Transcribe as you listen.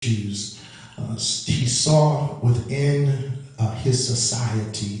issues he saw within his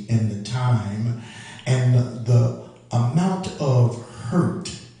society and the time, and the amount of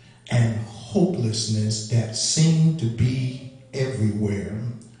hurt and hopelessness that seemed to be everywhere.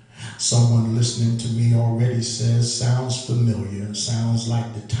 Someone listening to me already says, sounds familiar, sounds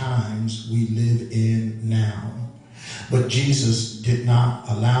like the times we live in now. But Jesus did not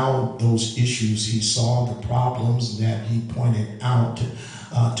allow those issues he saw, the problems that he pointed out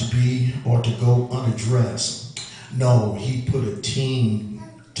to be or to go unaddressed. No, he put a team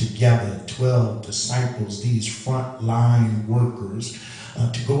together, 12 disciples, these frontline workers,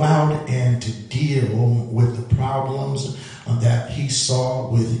 to go out and to deal with the problems that he saw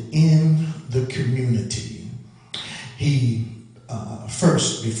within the community. He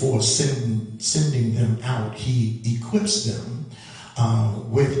first, before sending them out, he equips them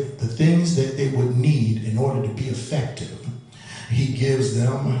with the things that they would need in order to be effective. He gives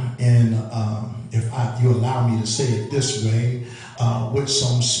them, and you allow me to say it this way, with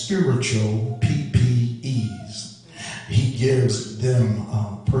some spiritual PPEs. He gives them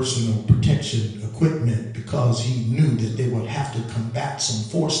personal protection equipment because he knew that they would have to combat some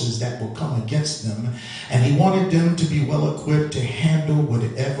forces that would come against them. And he wanted them to be well equipped to handle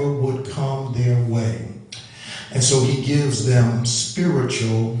whatever would come their way. And so he gives them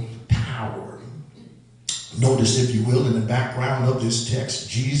spiritual power. Notice, if you will, in the background of this text,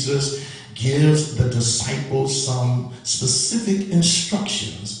 Jesus gives the disciples some specific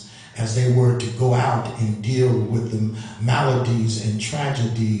instructions as they were to go out and deal with the maladies and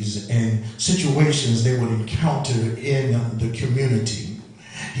tragedies and situations they would encounter in the community.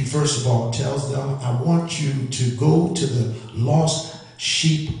 He first of all tells them, I want you to go to the lost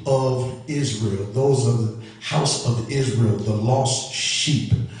sheep of Israel, those of the house of Israel, the lost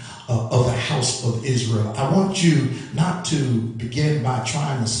sheep of the house of Israel. I want you not to begin by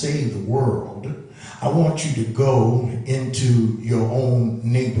trying to save the world. I want you to go into your own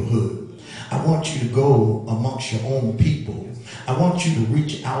neighborhood. I want you to go amongst your own people. I want you to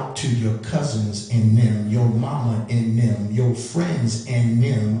reach out to your cousins and them, your mama and them, your friends and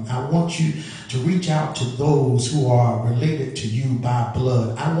them. I want you to reach out to those who are related to you by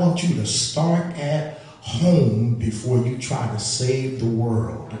blood. I want you to start at home before you try to save the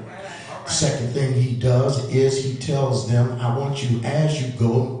world. Second thing he does is he tells them, I want you, as you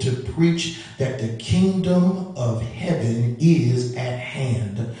go, to preach that the kingdom of heaven is at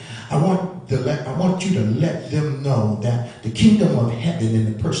hand. I want you to let them know that the kingdom of heaven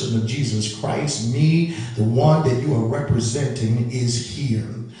in the person of Jesus Christ, me, the one that you are representing, is here.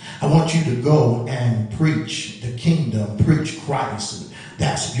 I want you to go and preach the kingdom, preach Christ.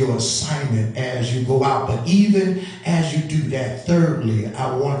 That's your assignment as you go out. But even as you do that, thirdly,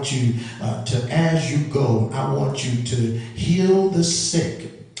 I want you as you go, I want you to heal the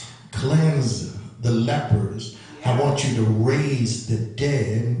sick, cleanse the lepers. I want you to raise the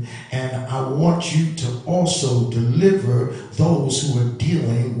dead, and I want you to also deliver those who are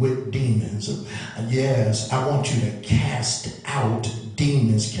dealing with demons. Yes, I want you to cast out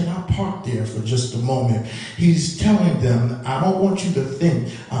demons. Can I park there for just a moment? He's telling them, I don't want you to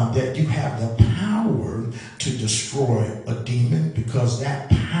think that you have the power to destroy a demon, because that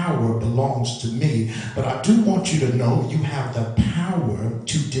power belongs to me. But I do want you to know you have the power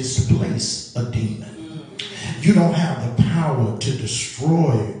to displace a demon. You don't have the power to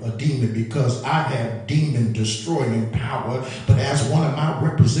destroy a demon, because I have demon destroying power. But as one of my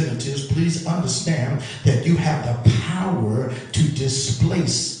representatives, please understand that you have the power to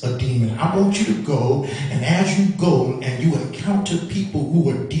displace a demon. I want you to go, and as you go and you encounter people who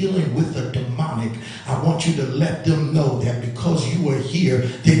are dealing with the demonic, I want you to let them know that because you are here,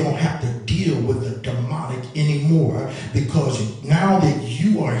 they don't have to deal with the demonic anymore, because now that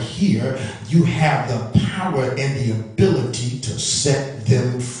you are here, you have the power and the ability to set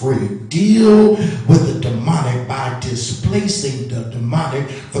them free. Deal with the demonic by displacing the demonic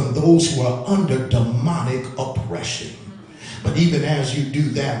from those who are under demonic oppression. But even as you do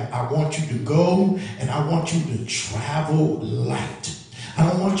that, I want you to go and I want you to travel light. I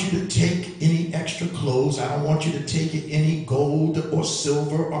don't want you to take any extra clothes. I don't want you to take any gold or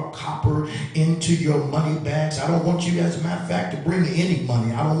silver or copper into your money bags. I don't want you, as a matter of fact, to bring any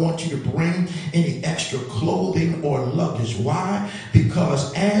money. I don't want you to bring any extra clothing or luggage. Why?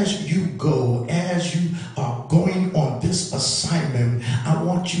 Because as you go, as you are going on this assignment, I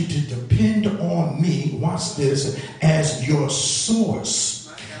want you to depend on me, watch this, as your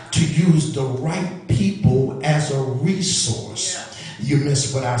source, to use the right people as a resource. You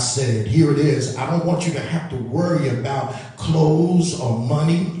missed what I said. Here it is. I don't want you to have to worry about clothes or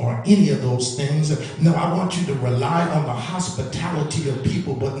money or any of those things. No, I want you to rely on the hospitality of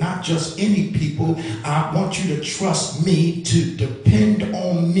people, but not just any people. I want you to trust me, to depend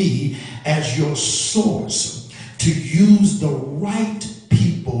on me as your source, to use the right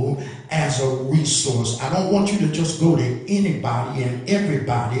people as a resource. I don't want you to just go to anybody and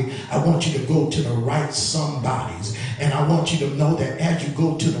everybody. I want you to go to the right somebodies. And I want you to know that as you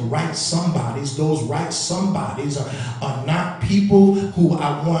go to the right somebodies, those right somebodies are not people who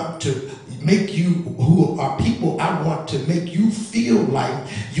I want to make you, who are people I want to make you feel like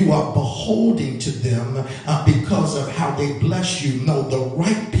you are beholden to them because of how they bless you. No, the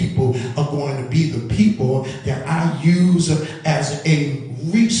right people are going to be the people that I use as a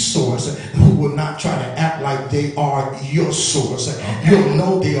resource, who will not try to act like they are your source. You'll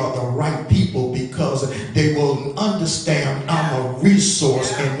know they are the right people because they will understand I'm a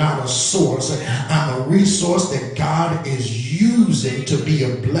resource and not a source. I'm a resource that God is using to be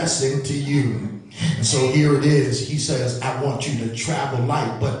a blessing to you. And so here it is. He says, I want you to travel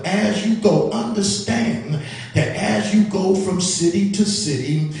light. But as you go, understand that as you go from city to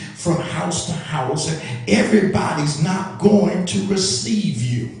city, from house to house, everybody's not going to receive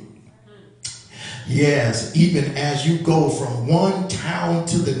you. Yes, even as you go from one town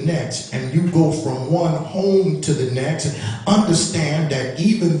to the next and you go from one home to the next, understand that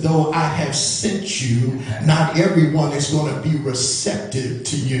even though I have sent you, not everyone is going to be receptive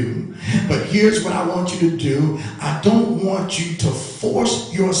to you. But here's what I want you to do. I don't want you to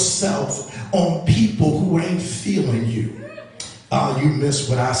force yourself on people who ain't feeling you. You missed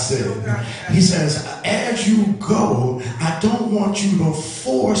what I said. He says, as you go, I don't want you to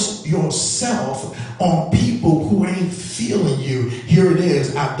force yourself on people who ain't feeling you. Here it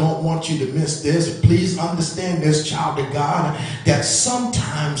is. I don't want you to miss this. Please understand this, child of God, that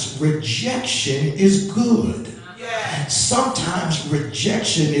sometimes rejection is good. Sometimes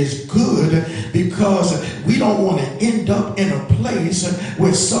rejection is good because we don't want to end up in a place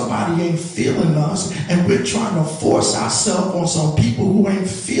where somebody ain't feeling us and we're trying to force ourselves on some people who ain't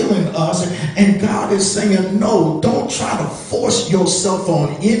feeling us. And God is saying, no, don't try to force yourself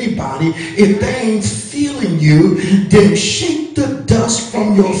on anybody. If they ain't feeling you, then shake the dust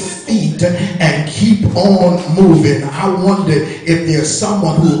from your feet and keep on moving. I wonder if there's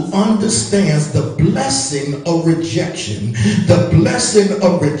someone who understands the blessing of rejection. The blessing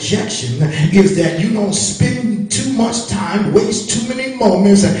of rejection is that you don't spend too much time, waste too many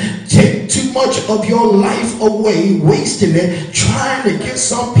moments, take too much of your life away, wasting it, trying to get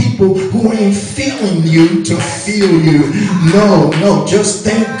some people who ain't feeling you to feel you. No, just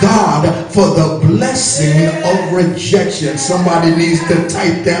thank God for the blessing of rejection. Somebody needs to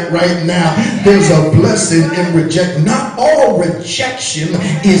type that right now. There's a blessing in rejection. Not all rejection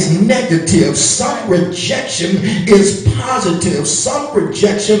is negative. Some rejection is positive. Some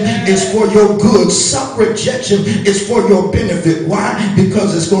rejection is for your good. Some rejection is for your benefit. Why?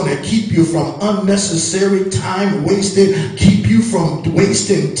 Because it's going to keep you from unnecessary time wasted, keep you from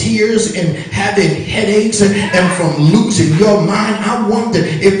wasting tears and having headaches and from losing your mind. I wonder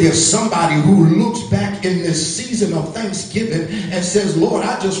if there's somebody who looks back in this season of Thanksgiving and says, Lord,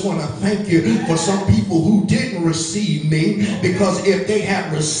 I just want to thank you for some people who didn't receive me, because if they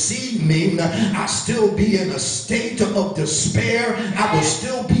had received me, I'd still be in a state of despair. I would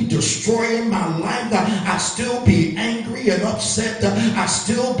still be destroying my life. I'd still be angry and upset. I'd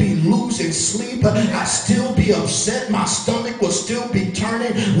still be losing sleep. I'd still be upset. My stomach would still be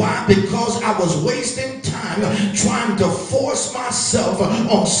turning. Why? Because I was wasting time trying to force myself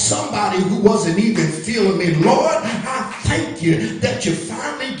on somebody who wasn't even feeling me. Lord, I thank you that you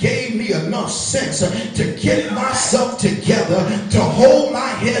finally gave me enough sense to get myself together, to hold my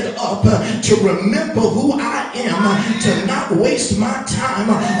head up, to remember who I am, to not waste my time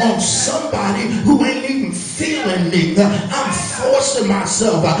on somebody who ain't even feeling me. I'm forcing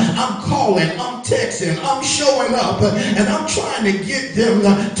myself. I'm calling, I'm texting, I'm showing up, and I'm trying to get them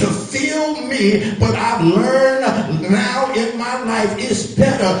to feel me. But I've learned now in my life it's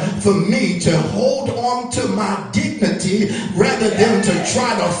better for me to hold on to my dignity rather than to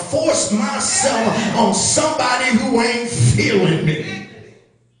try to force myself on somebody who ain't feeling me.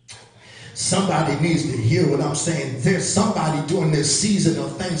 Somebody needs to hear what I'm saying. There's somebody during this season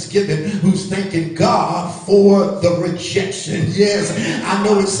of Thanksgiving who's thanking God for the rejection. Yes, I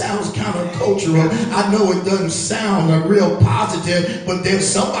know it sounds countercultural. I know it doesn't sound real positive, but there's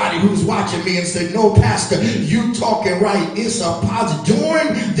somebody who's watching me and said, no, Pastor, you talking right. It's a positive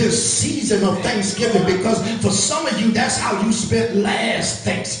during this season of Thanksgiving, because for some of you, that's how you spent last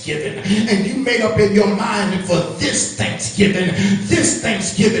Thanksgiving. And you made up in your mind that for this Thanksgiving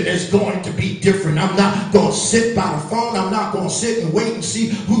is going to be different. I'm not going to sit by the phone. I'm not going to sit and wait and see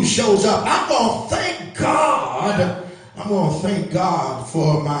who shows up. I'm going to thank God. I'm going to thank God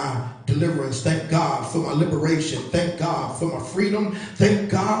for my deliverance. Thank God for my liberation. Thank God for my freedom. Thank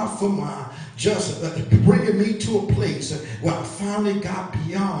God for my just bringing me to a place where I finally got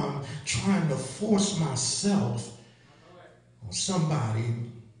beyond trying to force myself on somebody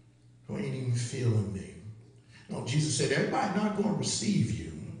who ain't even feeling me. No, Jesus said, everybody's not going to receive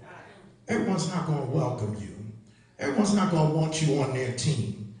you. Everyone's not going to welcome you. Everyone's not going to want you on their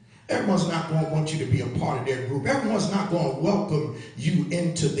team. Everyone's not going to want you to be a part of their group. Everyone's not going to welcome you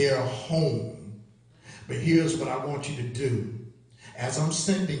into their home. But here's what I want you to do. As I'm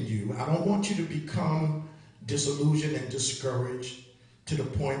sending you, I don't want you to become disillusioned and discouraged to the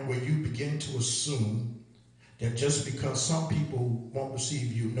point where you begin to assume that just because some people won't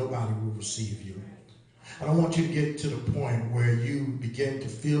receive you, nobody will receive you. I don't want you to get to the point where you begin to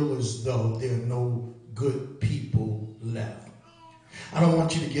feel as though there are no good people left. I don't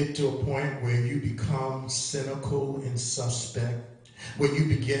want you to get to a point where you become cynical and suspect, where you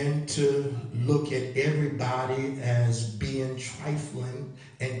begin to look at everybody as being trifling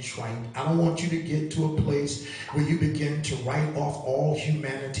and trite. I don't want you to get to a place where you begin to write off all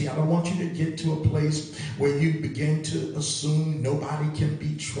humanity. I don't want you to get to a place where you begin to assume nobody can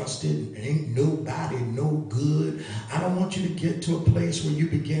be trusted, ain't nobody no good. I don't want you to get to a place where you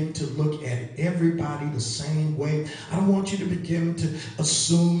begin to look at everybody the same way. I don't want you to begin to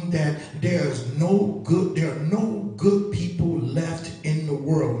assume that there are no good people left in the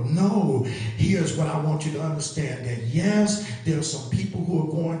world. No, here's what I want you to understand, that yes, there are some people who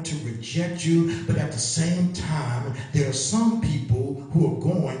are going to reject you, but at the same time, there are some people who are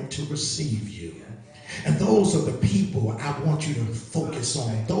going to receive you. And those are the people I want you to focus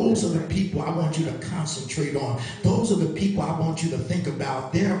on. Those are the people I want you to concentrate on. Those are the people I want you to think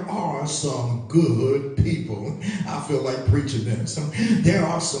about. There are some good people. I feel like preaching this. There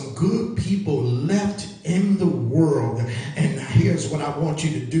are some good people left in the world. And here's what I want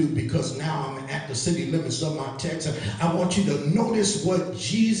you to do, because now I'm at the city limits of my text. I want you to notice what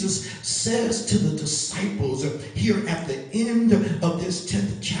Jesus says to the disciples here at the end of this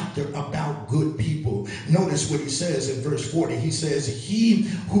 10th chapter about good people. Notice what he says in verse 40. He says, he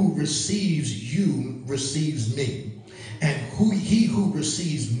who receives you receives me. And he who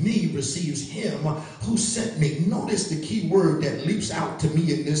receives me receives him who sent me. Notice the key word that leaps out to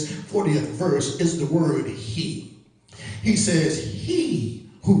me in this 40th verse is the word he. He says, he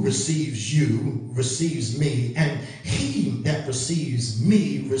who receives you receives me, and he that receives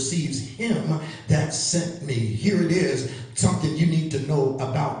me receives him that sent me. Here it is, something you need to know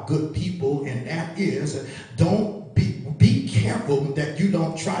about good people, and that is, don't be careful that you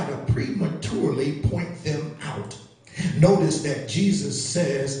don't try to prematurely point them out. Notice that Jesus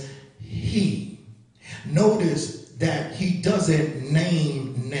says he. Notice that he doesn't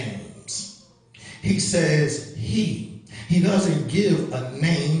name names. He says he. He doesn't give a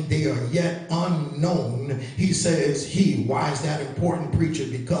name. They are yet unknown. He says he. Why is that important, preacher?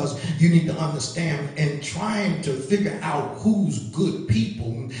 Because you need to understand, in trying to figure out who's good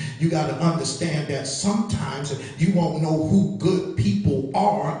people, you got to understand that sometimes you won't know who good people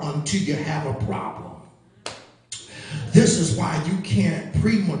are until you have a problem. This is why you can't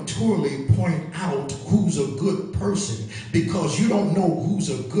prematurely point out who's a good person, because you don't know who's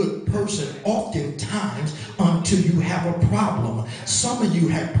a good person oftentimes until you have a problem. Some of you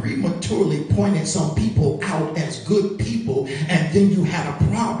have prematurely pointed some people out as good people, and then you had a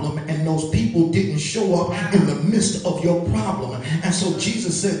problem, and those people didn't show up in the midst of your problem. And so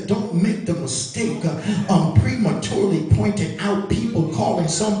Jesus said, don't make the mistake of prematurely pointing out people, calling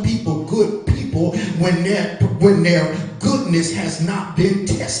some people good people when their goodness has not been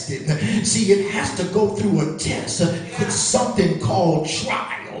tested. See, it has to go through a test. It's something called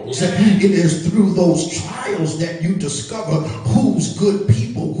trials. It is through those trials that you discover who's good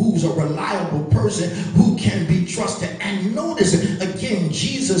people, who's a reliable person, who can be trusted. And notice again,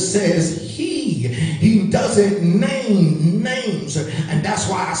 Jesus says he doesn't name names. And that's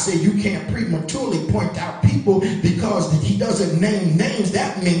why I say you can't prematurely point out people, because he doesn't name names.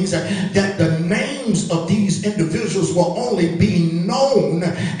 That means that the names of these individuals will only be known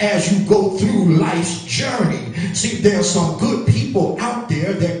as you go through life's journey. See, there's some good people out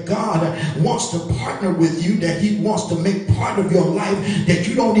there that God wants to partner with you, that he wants to make part of your life, that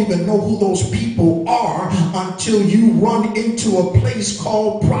you don't even know who those people are until you run into a place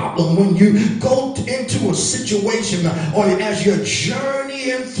called problem. When you go into a situation, or as you're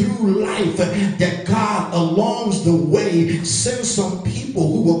journeying through life, that God along the way sends some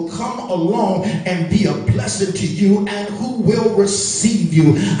people who will come along and be a blessing to you and who will receive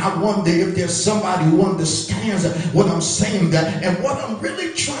you. I wonder if there's somebody who understands what I'm saying, that, and what I'm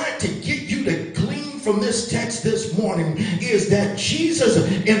really trying to get you to glean from this text this morning is that Jesus,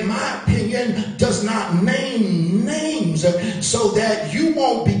 in my opinion, does not name names so that you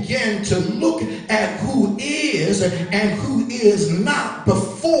won't begin to look at who is and who is not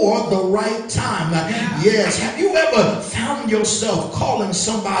before the right time. Yes, have you ever found yourself calling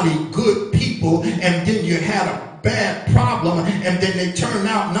somebody good people and then you had a bad problem and then they turn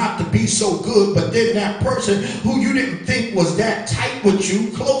out not to be so good, but then that person who you didn't think was that tight with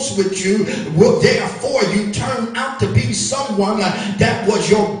you, close with you, were there for you, turned out to be someone that was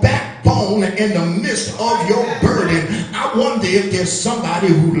your backbone in the midst of your burden? I wonder if there's somebody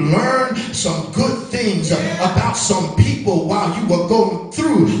who learned some good things about some people while you were going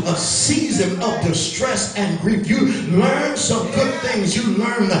through a season of distress and grief. You learned some good things. You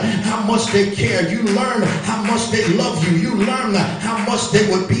learned how much they care. You learned how much they love you. You learn how much they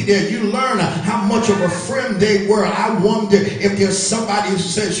would be there. You learn how much of a friend they were. I wonder if there's somebody who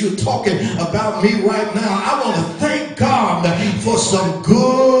says, you're talking about me right now. I want to thank God for some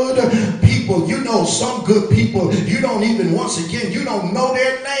good people. You know, some good people, you don't even, once again, you don't know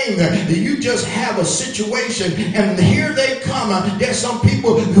their name. You just have a situation and here they come. There's some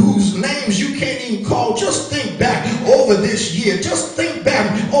people whose names you can't even call. Just think back over this year. Just think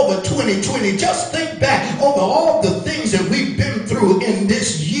back over 2020. Just think back over all the things that we've been through in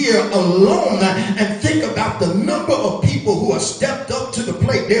this year alone, and think about the number of people who have stepped up to the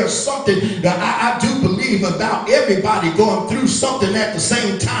plate. There's something that I do believe about everybody going through something at the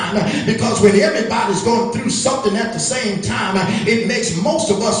same time, because when everybody's going through something at the same time, it makes most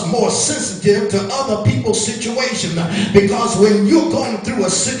of us more sensitive to other people's situation, because when you're going through a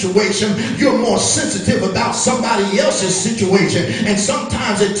situation, you're more sensitive about somebody else's situation. And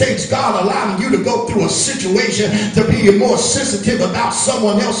sometimes it takes God allowing you to go through a situation to be more sensitive about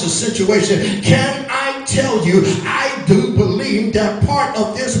someone else's situation. Can I tell you, I do believe that part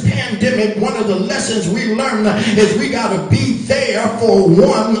of this pandemic, one of the lessons we learned is we got to be there for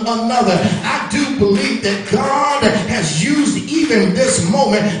one another. I do believe that God has used even this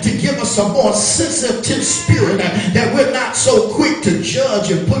moment to give us a more sensitive spirit, that we're not so quick to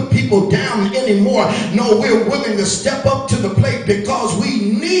judge and put people down anymore. No, we're willing to step up to the plate because we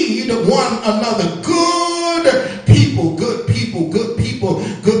need one another. Good people, good people, good people,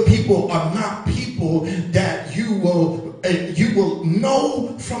 good people are not people that you will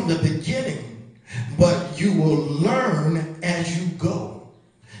know from the beginning, but you will learn as you go.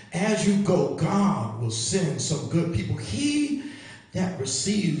 As you go, God will send some good people. He that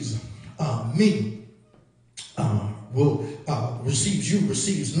receives me receives you,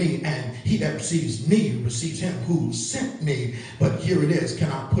 receives me, and he that receives me receives him who sent me. But here it is.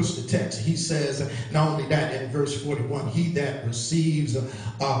 Can I push the text? He says, not only that, in verse 41, he that receives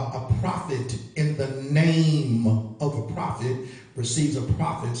a prophet in the name of a prophet receives a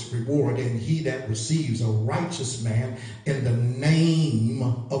prophet's reward, and he that receives a righteous man in the name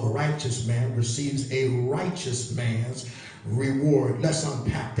of a righteous man receives a righteous man's reward. Let's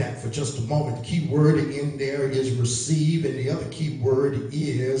unpack that for just a moment. The key word in there is receive, and the other key word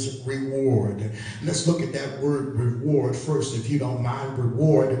is reward. Let's look at that word reward first, if you don't mind.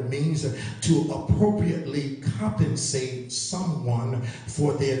 Reward, it means to appropriately compensate someone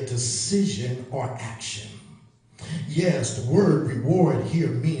for their decision or action. Yes, the word reward here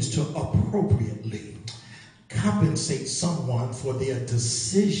means to appropriately compensate someone for their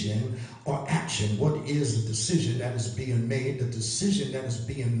decision or action. What is the decision that is being made? The decision that is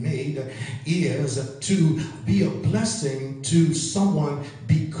being made is to be a blessing to someone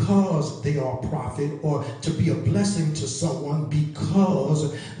because they are a prophet, or to be a blessing to someone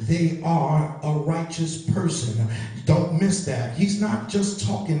because they are a righteous person. Don't miss that. He's not just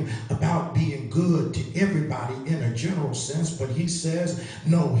talking about being good to everybody in a general sense, but he says,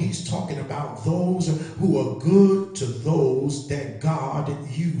 no, he's talking about those who are good to those that God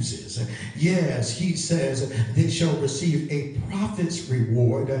uses. Yes, he says they shall receive a prophet's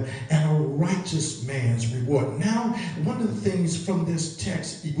reward and a righteous man's reward. Now, one of the things from this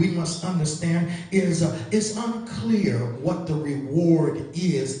text we must understand is it's unclear what the reward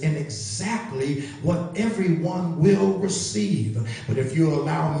is and exactly what everyone will receive. But if you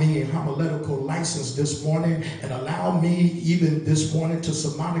allow me a homiletical license this morning and allow me even this morning to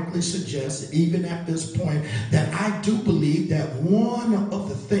sermonically suggest, even at this point, that I do believe that one of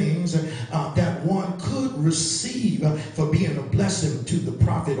the things that one could receive for being a blessing to the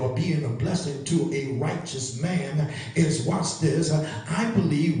prophet or being a blessing to a righteous man is, watch this, I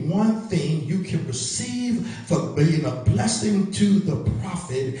believe one thing you can receive for being a blessing to the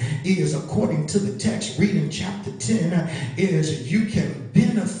prophet is, according to the text, reading chapter 10, is you can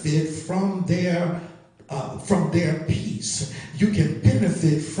benefit from their peace. You can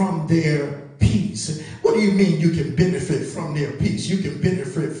benefit from their peace. What do you mean you can benefit from their peace? You can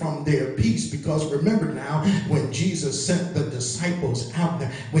benefit from their peace because remember now, when Jesus sent the disciples out,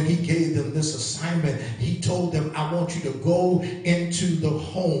 when he gave them this assignment, he told them, I want you to go into the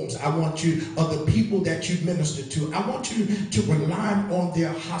homes. I want you, the people that you minister to, I want you to rely on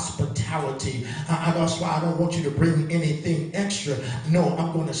their hospitality. That's why I don't want you to bring anything extra. No,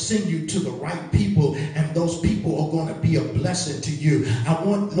 I'm going to send you to the right people, and those people are going to be a blessing to you. I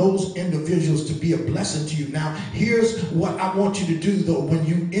want those individuals to be a blessing to you. Now, here's what I want you to do, though. When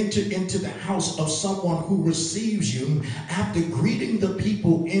you enter into the house of someone who receives you, after greeting the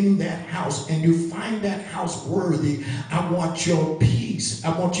people in that house, and you find that house worthy, I want your peace.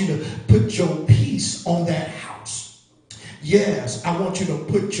 I want you to put your peace on that house. Yes, I want you to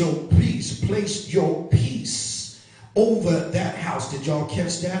put your peace, place your peace over that house. Did y'all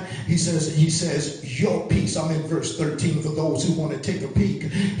catch that? He says, your peace. I'm in verse 13 for those who want to take a peek.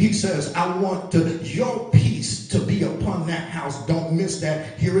 He says, I want your peace to be upon that house. Don't miss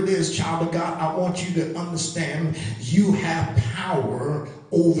that. Here it is, child of God. I want you to understand you have power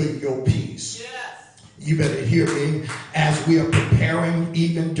over your peace. Yes. You better hear me. As we are preparing,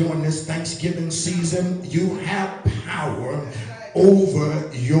 even during this Thanksgiving season, you have power over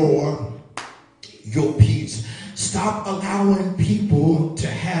your peace. Stop allowing people to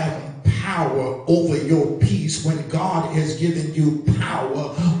have power over your peace when God has given you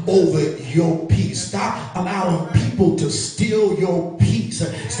power over your peace. Stop allowing people to steal your peace.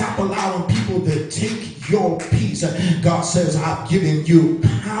 Stop allowing people to take your peace. God says, I've given you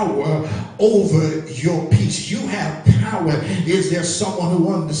power over your peace. You have power. Is there someone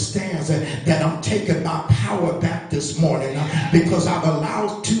who understands that I'm taking my power back this morning because I've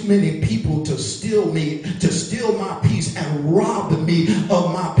allowed too many people to steal my peace and rob me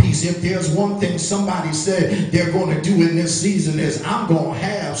of my peace? If there's one thing somebody said they're going to do in this season is I'm going to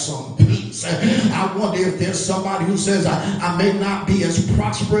have some peace. I wonder if there's somebody who says I may not be as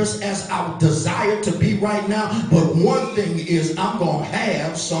prosperous as I desire to be right now, but one thing is I'm going to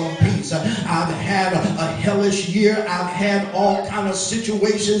have some peace. I've had a hellish year. I've had all kind of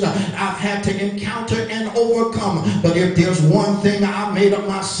situations I've had to encounter and overcome. But if there's one thing I made up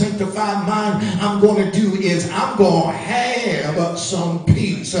my sanctified mind I'm going to do is I'm going to have some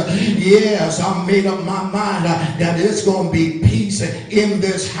peace. Yes, I made up my mind that it's going to be peace in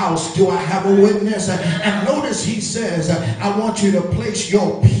this house. Do I have a witness? And notice he says, I want you to place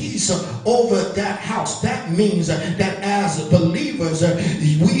your peace over that house. That means that as believers,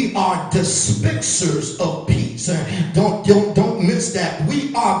 we are dispensers of peace. Don't miss that.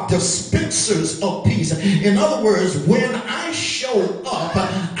 We are dispensers of peace. In other words, when I show up,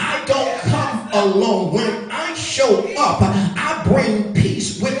 I don't come alone. When I show up, I bring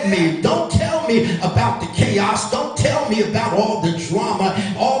peace with me. Don't tell me about the chaos. Don't tell me about all the drama,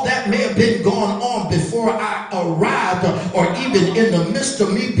 all that may have been going on before I arrived, or even in the midst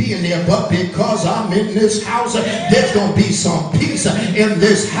of me being there. But because I'm in this house, there's going to be some peace in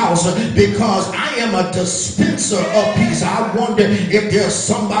this house because I am a dispenser of peace. I wonder if there's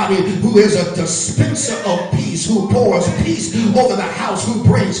somebody who is a dispenser of peace, who pours peace over the house, who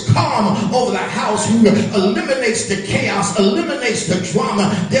brings calm over the house, who eliminates the chaos, eliminates the drama.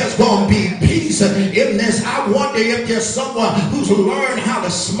 There's going to be peace in this. I wonder if there's someone who's learned how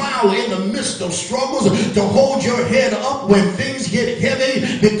to smile in the midst of struggles, to hold your head up when things get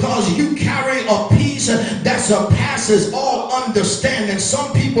heavy, because you carry a peace that's surpasses all understanding.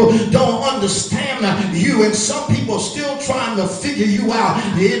 Some people don't understand you, and some people still trying to figure you out.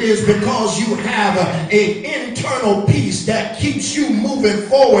 It is because you have an internal peace that keeps you moving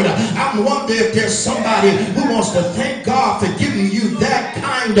forward. I wonder if there's somebody who wants to thank God for giving you that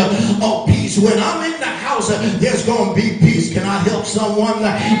kind of peace. When I'm in the house, there's going to be peace. Can I help someone?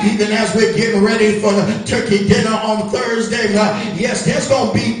 Even as we're getting ready for the turkey dinner on Thursday, yes, there's going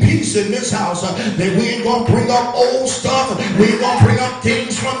to be peace in this house. That we ain't going to bring up old stuff. We ain't going to bring up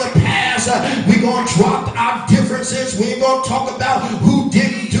things from the past. We're going to drop our differences. We ain't going to talk about who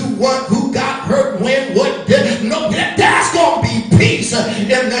didn't do what, who got hurt when, what did. No, there's going to be peace in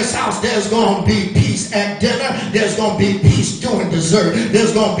this house. There's going to be peace at dinner. There's going to be peace during dessert.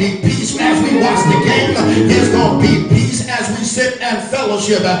 There's going to be peace as we watch the game. There's going to be peace as we sit and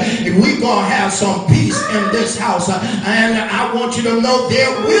fellowship. We're going to have some peace in this house. And I want you to know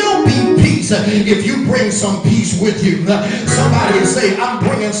there will be peace if you bring some peace with you. Somebody say, I'm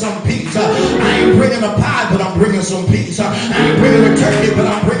bringing some peace. I ain't bringing a pie, but I'm bringing some peace. I ain't bringing a turkey, but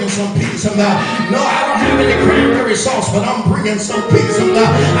I'm bringing some peace. No, I don't have any cranberry sauce, but I'm bringing some peace.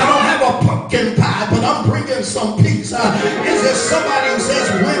 I don't have a pumpkin pie, but I'm bringing some peace. Is there somebody who says,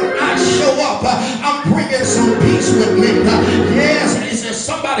 when I show up, I'm bringing some peace with me? Yes. Is there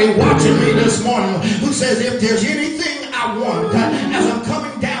somebody watching me this morning who says, if there's anything I want as I'm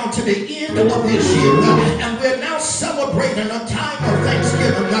coming down to the end of this year, and we're now celebrating a time of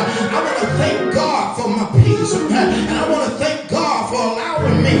Thanksgiving, I want to thank God for my peace, and I want to thank God for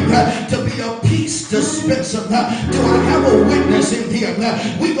allowing me to be a peace dispenser. Do I have a witness in here?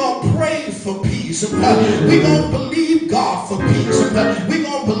 We're going to pray for peace. We're going to believe God for peace. We're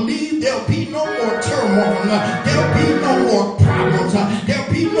going to believe there'll be no more turmoil. There'll be no more problems.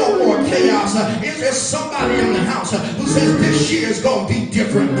 There'll be no more chaos. Is there somebody in the house who says this year is going to be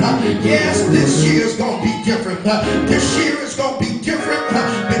different? Yes, this year is going to be different. This year is going to be different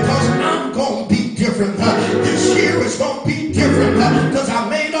because I'm going to be different. This year is going to be different because I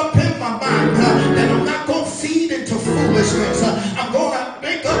made up in my mind that I'm not going to feed into foolishness. I'm going to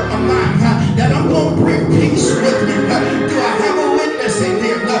make up my mind that I'm going to bring peace with me. Do I have a witness in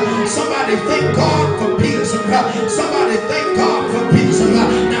here? Somebody thank God for peace. Somebody thank God for peace.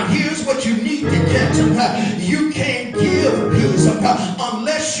 Now here's what you need to get. You can't give peace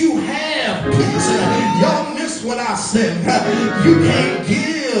unless you have peace. Y'all missed what I said. You can't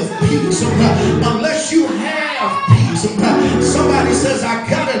give peace unless you have peace. Somebody says, I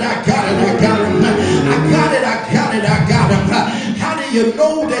got it, I got it, I got it. I got it, I got it, I got it. How do you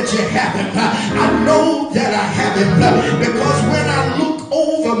know that you have it? I know that I have it because when I look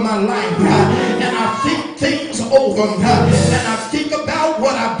over my life and I think things over and I think about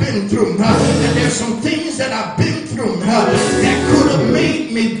what I've been through, and there's some things that I've been through that could have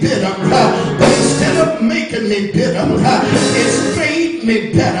made me bitter, but instead of making me bitter, it's made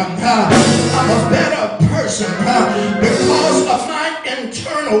me better. I'm a better person because of my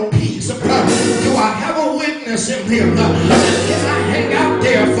internal peace. Do I have a witness in here? Can I hang out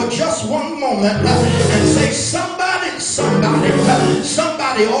there for just one moment and say somebody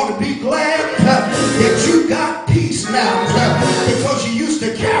ought to be glad that you got peace now because you used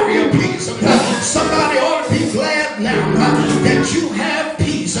to carry a peace. Somebody ought to be glad now that you have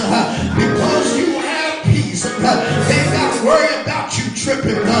peace because you have peace. They got to worry about you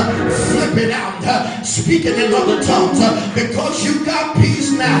tripping, flipping out, speaking in other tongues because you got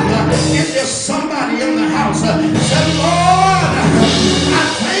peace now. If there's somebody in the house say, Lord, I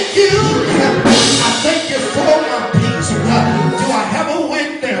thank you. I thank you for my peace. Do I have a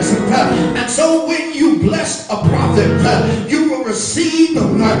witness? And so when you bless a prophet, you will receive a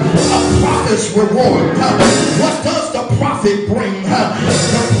prophet's reward. What does the prophet bring?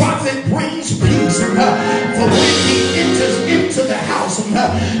 The prophet brings peace. For when he enters into the house,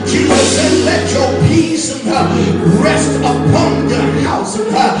 Jesus said, let your peace rest upon the house.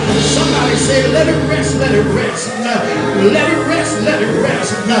 Somebody say, let it rest, let it rest. Let it rest, let it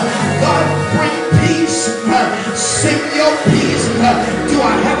rest. God bring peace. Sing your peace. Do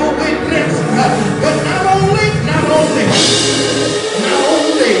I have a witness? But not only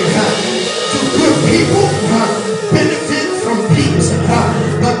do good people benefit from peace,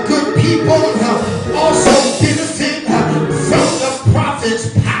 but good people also benefit from the prophet's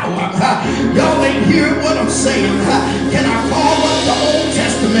power. Y'all ain't hear what I'm saying. Can I call up the Old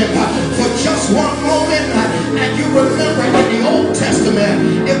Testament for just one moment? And you remember in the Old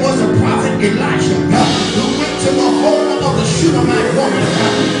Testament, it was a prophet Elijah who went to the home of the Shunammite woman.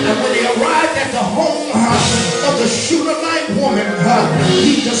 And when he arrived at the home of the Shunammite woman,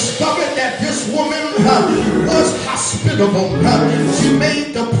 he discovered that this woman was hospitable. She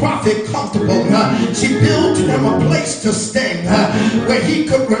made the prophet comfortable. She built place to stay where he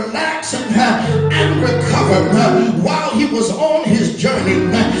could relax and recover while he was on his journey.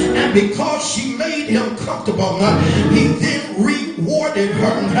 And because she made him comfortable, he then rewarded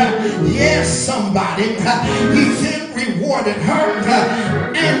her. Yes, somebody. He then rewarded her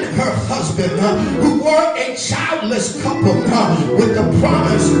and her husband, who were a childless couple, with the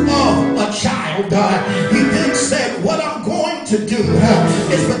promise of a child. He then said, what I'm going to do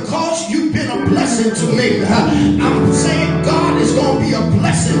is, because you've been a blessing to me, I'm saying God is going to be a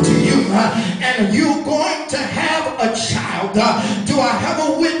blessing to you, and you're going to have a child. Do I have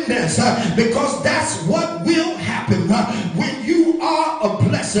a witness? Because that's what will happen when you are a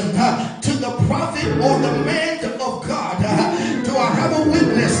blessing to the prophet or the man of God. Do I have a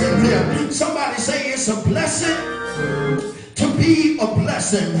witness in here? Somebody say it's a blessing to be a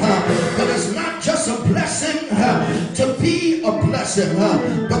blessing, but it's not just a blessing to be a blessing,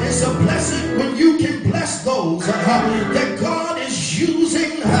 but it's a blessing when you can bless those that God is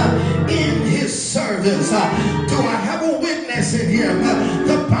using in his service. Do I have a witness in here?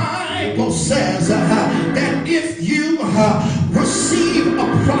 The Bible says that if you receive a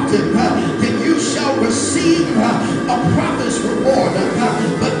prophet, then you shall receive a prophet's reward.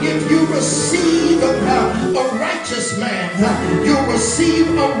 But if you receive a righteous man, you'll receive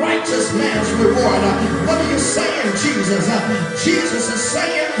a righteous man's reward. What are you saying, Jesus? Jesus is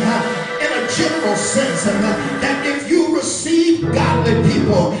saying in a general sense that if you receive godly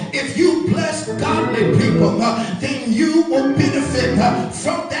people, if you bless godly people, then you will benefit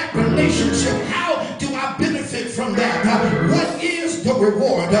from that relationship. How do I benefit from that? What is the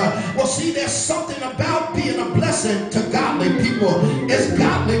reward? Well, see, there's something about being a blessing to godly people. As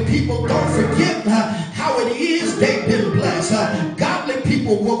godly people, don't forget how it is they've been blessed. Godly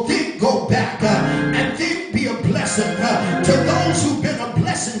people will then go back and then be a blessing to those who've been a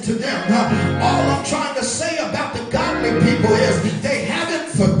blessing to them. All I'm trying to say about the godly people is they haven't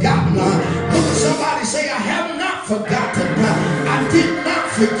forgotten. Look at somebody, say, I have not forgotten. I did not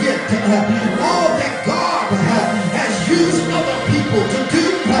forget all that God has used other people to do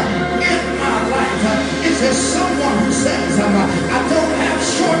in my life. Is there someone who says, I don't have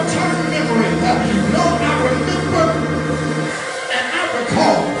short-term memory? No, I remember and I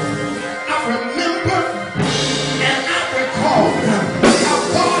recall. I remember and I recall how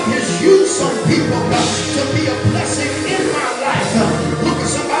God has used some people to be a blessing in my life. Look at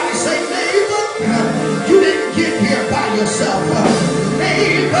somebody, say, neighbor, you didn't get here by yourself.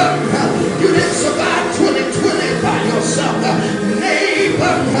 Neighbor, you didn't survive 2020 by yourself.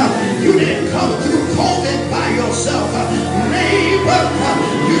 Neighbor, you didn't come through COVID by yourself. Neighbor,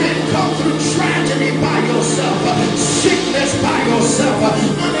 you didn't come through tragedy by yourself. Sickness by yourself.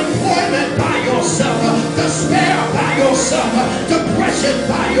 Unemployment by yourself. Despair by yourself. Depression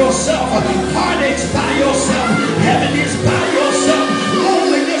by yourself. Heartaches by yourself. Heaviness by yourself.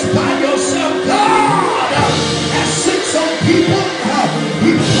 Loneliness by yourself. God has sent some people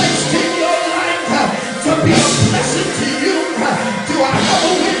He placed in your life to be a blessing to you. Do I have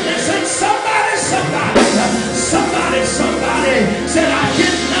a witness? And somebody said, I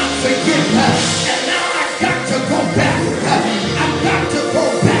did not forget, and now I got to go back. I got to go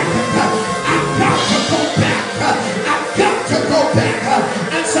back. I got to go back. I got to go back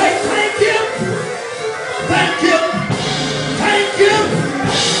and say thank you, thank you, thank you,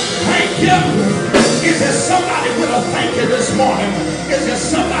 thank you. Is there somebody with a thank you this morning? Is there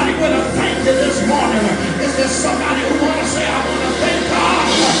somebody with a thank you this morning? Is there somebody who want to say, I want to thank God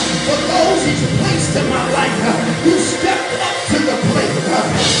for those He's placed in my life, who stepped up to the plate,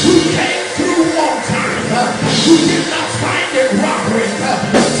 who came through on time, who did not find it robbery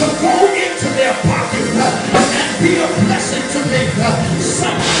to go into their pocket and be a blessing to me.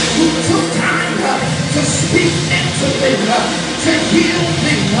 Somebody who took time to speak into me, to heal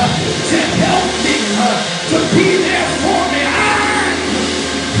me, to help me, to be there for me. I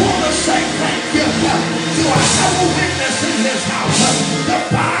want to say thank you. Do I have a witness in this house? The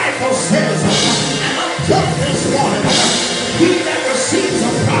Bible says, and I'm done this morning, he that receives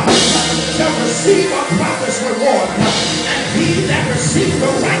a prophet shall receive a prophet's reward, and he that receives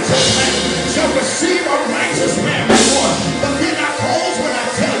a righteous man shall receive a righteous man's reward. But then I close when I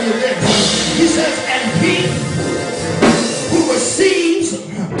tell you this. He says, and he who receives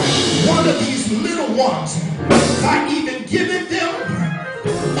one of these little ones, by even giving them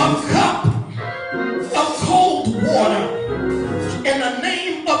a cup of cold water in the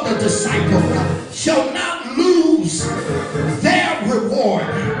name of the disciple, shall not lose their reward.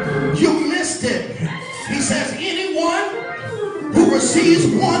 You missed it. He says, anyone who receives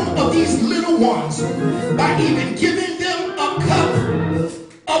one of these little ones, by even giving them a cup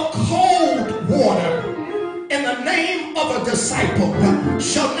of cold water in the name disciple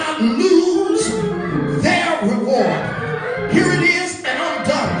shall not lose their reward. Here it is, and I'm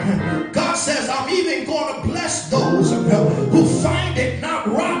done. God says, I'm even going to bless those who find it not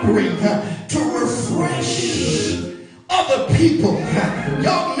robbery to refresh other people.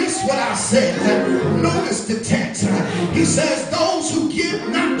 Y'all missed what I said. Notice the text. He says, those who give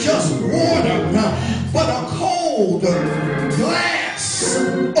not just water, but a cold glass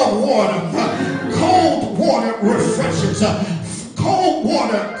of water. Cold water refreshes. Cold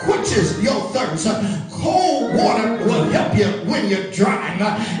water quenches your thirst. Cold water will help you when you're dry.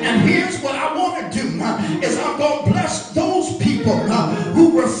 And here's what I want to do is I'm going to bless those people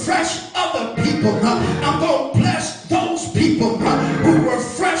who refresh other people. I'm going to bless those people who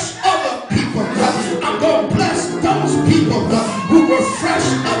refresh other people. I'm going to bless those people who refresh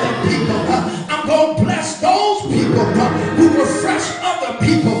other people. I'm going to bless those people who refresh other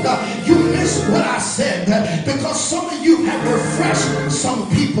people. You missed what I said because some of you have refreshed some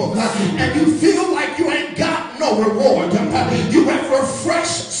people and you feel like you ain't got no reward. You have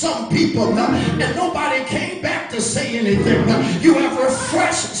refreshed some people and nobody came back to say anything. You have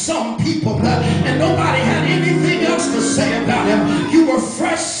refreshed some people and nobody had anything else to say about him. You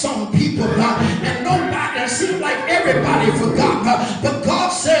refreshed some people and nobody, it seemed like everybody forgot. But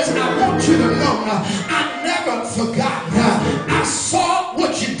God says, I want you to know, I never forgot. I saw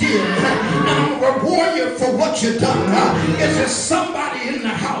what you did and I'm going to reward you for what you done. Is there somebody in the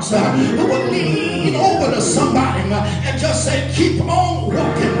house who will lean over to somebody and just say, keep on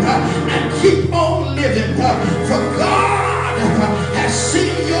walking and keep on living, for God has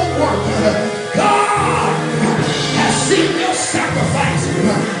seen your work. God has seen your sacrifice.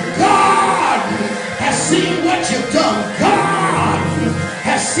 God has seen what you've done. God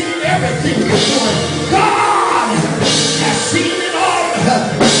has seen everything you're doing. God has seen it all.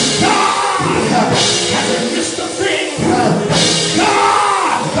 God hasn't missed a thing.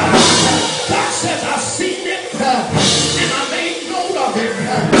 God says, I've seen it and I made note of it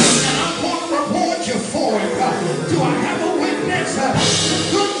and I'm going to reward you for it. Do I have a witness? The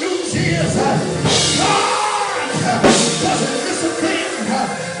good news is God doesn't miss a thing.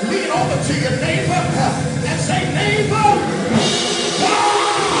 Lean over to your neighbor and say, neighbor,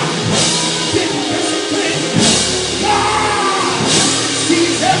 God didn't miss a thing. God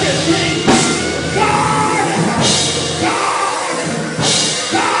sees everything. God, God,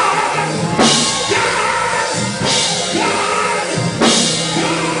 God, God, God, God.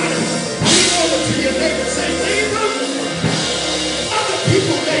 Lean over to your neighbor and say, neighbor, other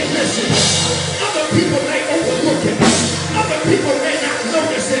people may miss it. Other people may overlook it. Other people may not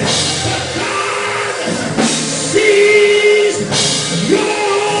notice it. But God sees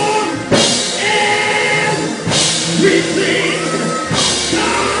your everything.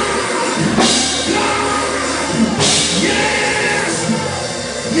 God, God, yes,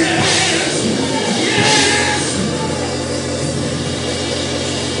 yes, yes.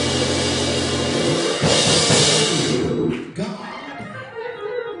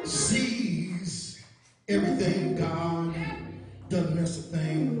 God sees everything. God doesn't miss a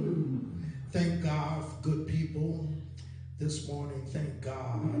thing. Thank God for good people this morning. Thank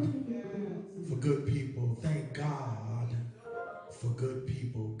God for good people. Thank God for good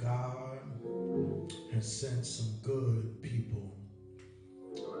people. God has sent some good people.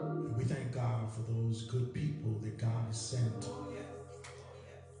 And we thank God for those good people that God has sent.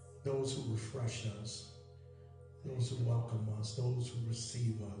 Those who refresh us. Those who welcome us. Those who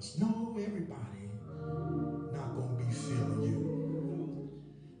receive us. No, everybody not going to be feeling you.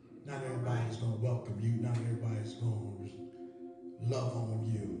 Not everybody's going to welcome you. Not everybody's going to love on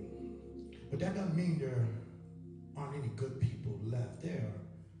you. But that doesn't mean there aren't any good people left. There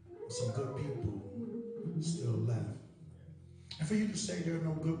are some good people still left. And for you to say there are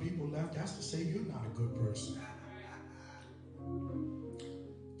no good people left, that's to say you're not a good person.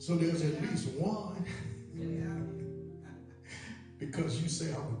 So there's at least one. Because you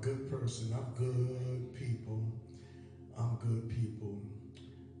say I'm a good person. I'm good people. I'm good people.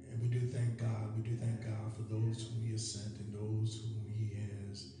 And we do thank God. We do thank God for those whom he has sent and those whom he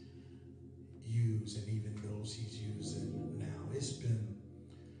has used and even those he's using now. It's been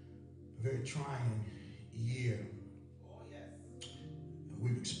a very trying year.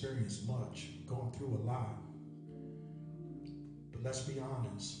 We've experienced much, gone through a lot. But let's be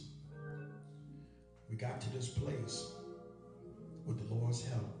honest. We got to this place with the Lord's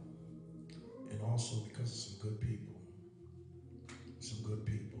help and also because of some good people. Some good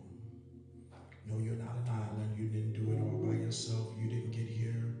people. No, you're not an island. You didn't do it all by yourself. You didn't get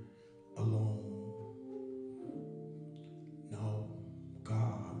here alone. No,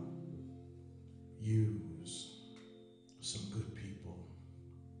 God used some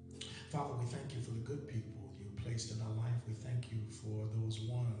good people you placed in our life. We thank you for those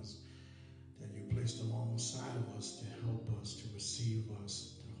ones that you placed alongside of us to help us, to receive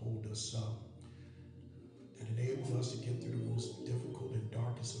us, to hold us up, that enable us to get through the most difficult and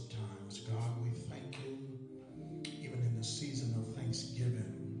darkest of times. God, we thank you, even in the season of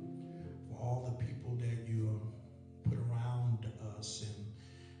Thanksgiving, for all the people that you put around us, and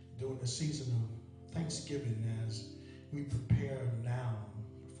during the season of Thanksgiving, as we prepare now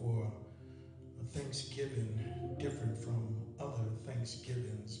for a Thanksgiving different from other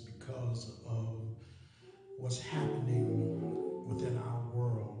Thanksgivings because of what's happening within our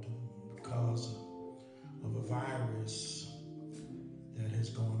world, because of a virus that has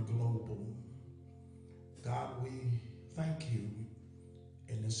gone global. God, we thank you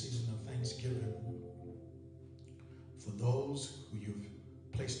in the season of Thanksgiving for those who you've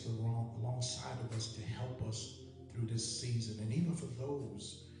placed alongside of us to help us through this season, and even for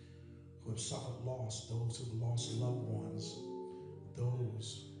those who have suffered loss, those who have lost loved ones,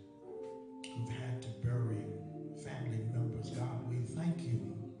 those who've had to bury family members. God, we thank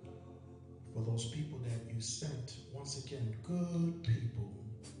you for those people that you sent, once again, good people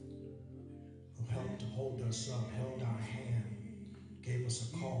who helped to hold us up, held our hand, gave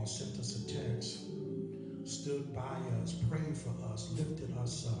us a call, sent us a text, stood by us, prayed for us, lifted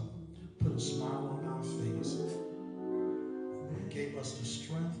us up, put a smile on our face, gave us the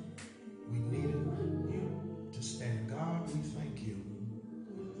strength we needed to stand. God, we thank you.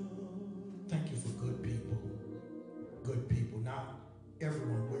 Thank you for good people. Good people. Not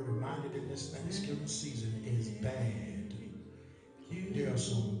everyone, we're reminded in this Thanksgiving season, is bad. There are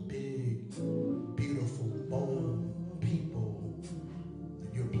some big, beautiful, bold people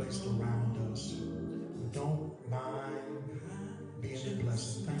that you've placed around us who don't mind being a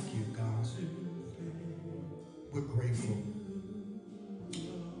blessing. Thank you, God. We're grateful.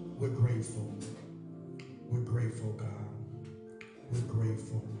 We're grateful. We're grateful, God. We're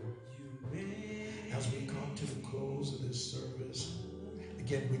grateful. As we come to the close of this service,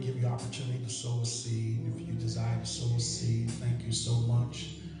 again, we give you opportunity to sow a seed. If you desire to sow a seed, thank you so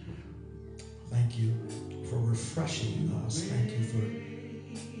much. Thank you for refreshing us. Thank you for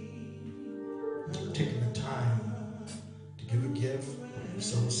taking the time to give a gift,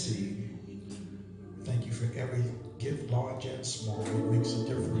 sow a seed. Thank you for every gift, large and small. It makes a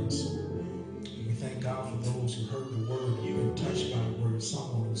difference. We thank God for those who heard the word, who've been touched by the word,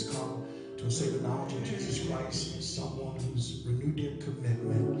 someone who's come to a saving knowledge of Jesus Christ, someone who's renewed their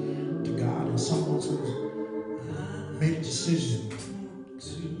commitment to God, and someone who's made a decision.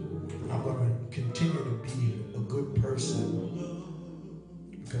 I'm going to continue to be a good person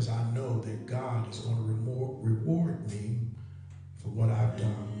because I know that God is going to reward me for what I've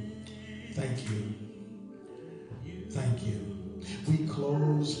done. Thank you. Thank you. We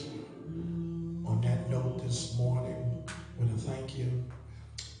close on that note this morning with a thank you.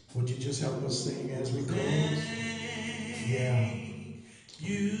 Would you just help us sing as we close? Yeah.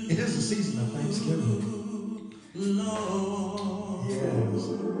 It is a season of Thanksgiving. Yes.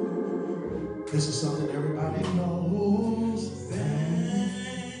 This is something everybody knows.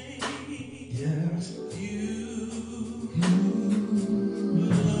 Yes.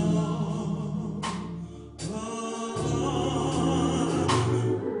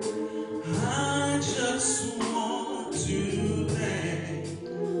 I just want to thank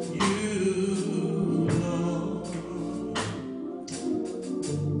you, Lord.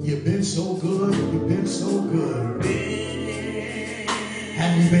 You've been so good. You've been so good.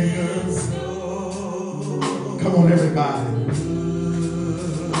 Have you been good? Come on, everybody.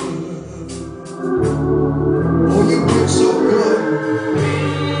 Oh, you've been so good.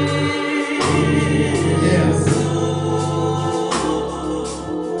 Yes.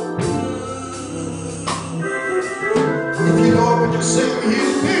 If you know it, would you sing,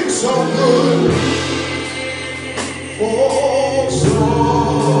 he's been so good. Oh, so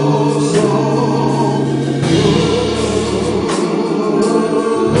good.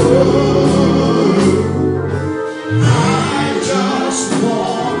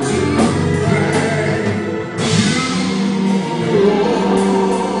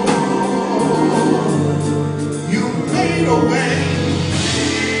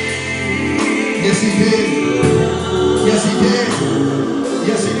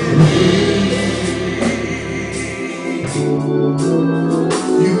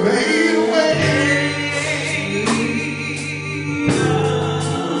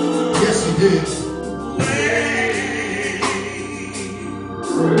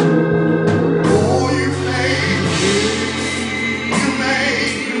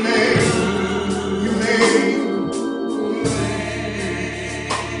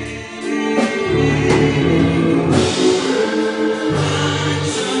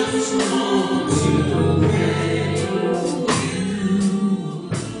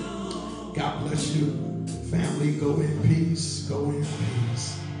 Go in peace. Go in peace.